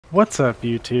What's up,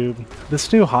 YouTube?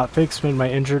 This new hotfix made my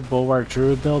injured Bulwark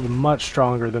Druid build much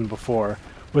stronger than before,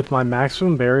 with my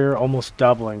maximum barrier almost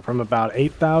doubling from about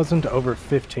 8,000 to over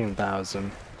 15,000.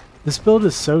 This build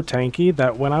is so tanky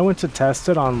that when I went to test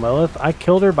it on Lillith, I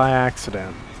killed her by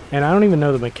accident, and I don't even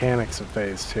know the mechanics of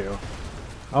Phase 2.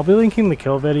 I'll be linking the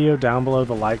kill video down below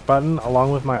the like button,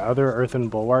 along with my other Earthen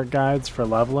Bulwark guides for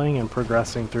leveling and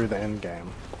progressing through the endgame.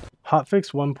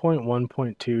 Hotfix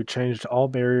 1.1.2 changed all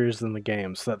barriers in the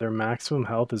game so that their maximum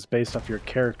health is based off your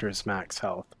character's max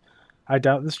health. I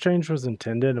doubt this change was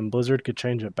intended and Blizzard could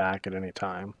change it back at any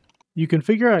time. You can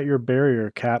figure out your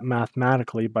barrier cap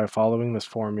mathematically by following this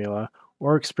formula,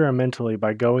 or experimentally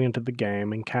by going into the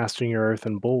game and casting your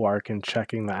Earthen Bulwark and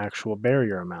checking the actual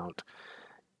barrier amount.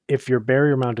 If your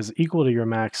barrier amount is equal to your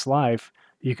max life,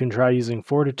 you can try using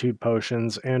fortitude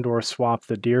potions and or swap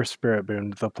the deer spirit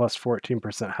boon to the plus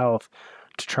 14% health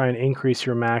to try and increase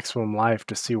your maximum life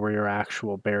to see where your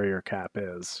actual barrier cap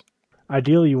is.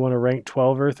 Ideally, you want to rank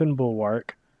 12 Earthen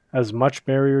Bulwark, as much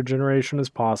barrier generation as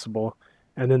possible,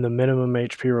 and then the minimum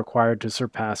HP required to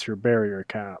surpass your barrier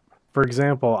cap. For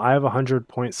example, I have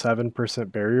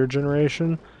 100.7% barrier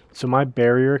generation, so my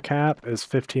barrier cap is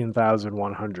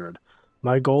 15,100.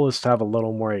 My goal is to have a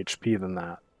little more HP than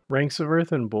that. Ranks of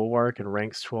Earthen Bulwark and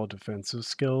ranks 12 defensive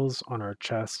skills on our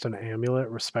chest and amulet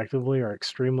respectively are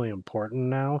extremely important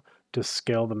now to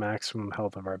scale the maximum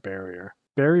health of our barrier.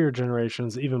 Barrier generation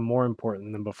is even more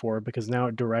important than before because now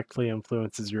it directly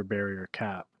influences your barrier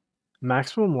cap.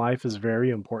 Maximum life is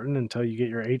very important until you get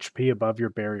your HP above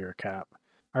your barrier cap.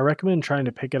 I recommend trying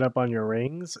to pick it up on your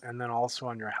rings and then also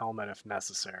on your helmet if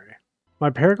necessary.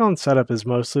 My Paragon setup is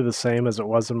mostly the same as it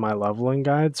was in my leveling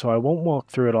guide, so I won't walk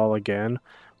through it all again,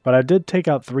 but I did take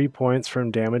out 3 points from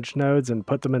damage nodes and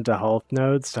put them into health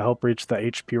nodes to help reach the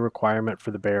HP requirement for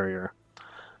the barrier.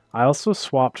 I also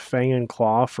swapped Fang and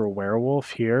Claw for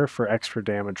Werewolf here for extra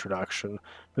damage reduction,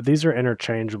 but these are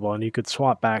interchangeable and you could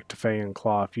swap back to Fang and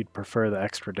Claw if you'd prefer the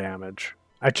extra damage.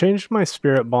 I changed my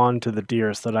Spirit Bond to the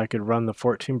Deer so that I could run the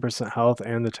 14% health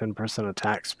and the 10%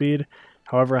 attack speed.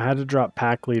 However, I had to drop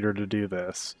Pack Leader to do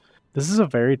this. This is a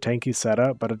very tanky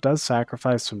setup, but it does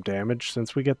sacrifice some damage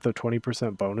since we get the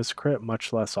 20% bonus crit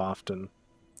much less often.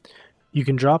 You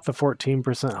can drop the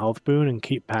 14% health boon and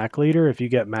keep Pack Leader if you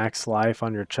get max life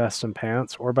on your chest and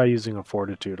pants or by using a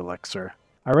Fortitude elixir.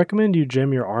 I recommend you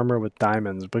gem your armor with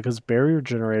diamonds because barrier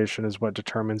generation is what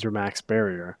determines your max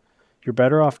barrier. You're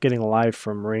better off getting life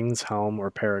from rings, helm,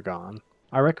 or paragon.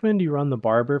 I recommend you run the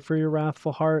Barber for your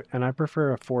Wrathful Heart, and I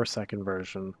prefer a 4-second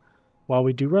version. While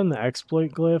we do run the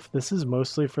Exploit glyph, this is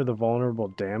mostly for the vulnerable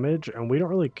damage, and we don't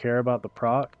really care about the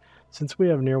proc, since we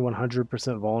have near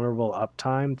 100% vulnerable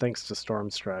uptime thanks to Storm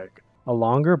Strike. A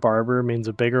longer Barber means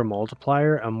a bigger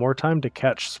multiplier and more time to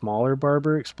catch smaller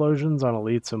Barber explosions on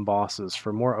elites and bosses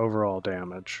for more overall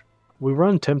damage. We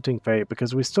run Tempting Fate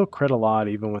because we still crit a lot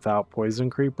even without Poison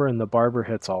Creeper, and the Barber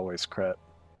hits always crit.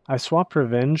 I swapped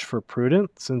Revenge for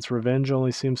Prudent, since Revenge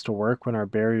only seems to work when our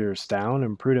barrier is down,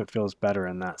 and Prudent feels better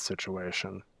in that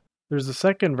situation. There's a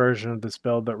second version of this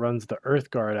build that runs the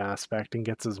Earthguard aspect and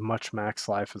gets as much max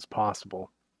life as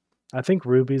possible. I think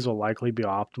rubies will likely be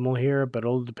optimal here, but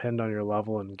it'll depend on your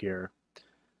level and gear.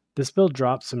 This build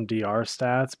drops some DR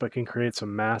stats, but can create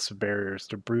some massive barriers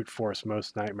to brute force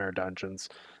most nightmare dungeons.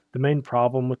 The main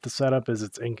problem with the setup is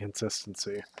its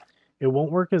inconsistency. It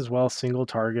won't work as well single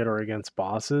target or against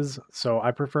bosses, so I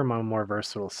prefer my more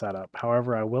versatile setup.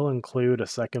 However, I will include a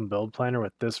second build planner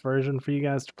with this version for you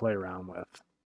guys to play around with.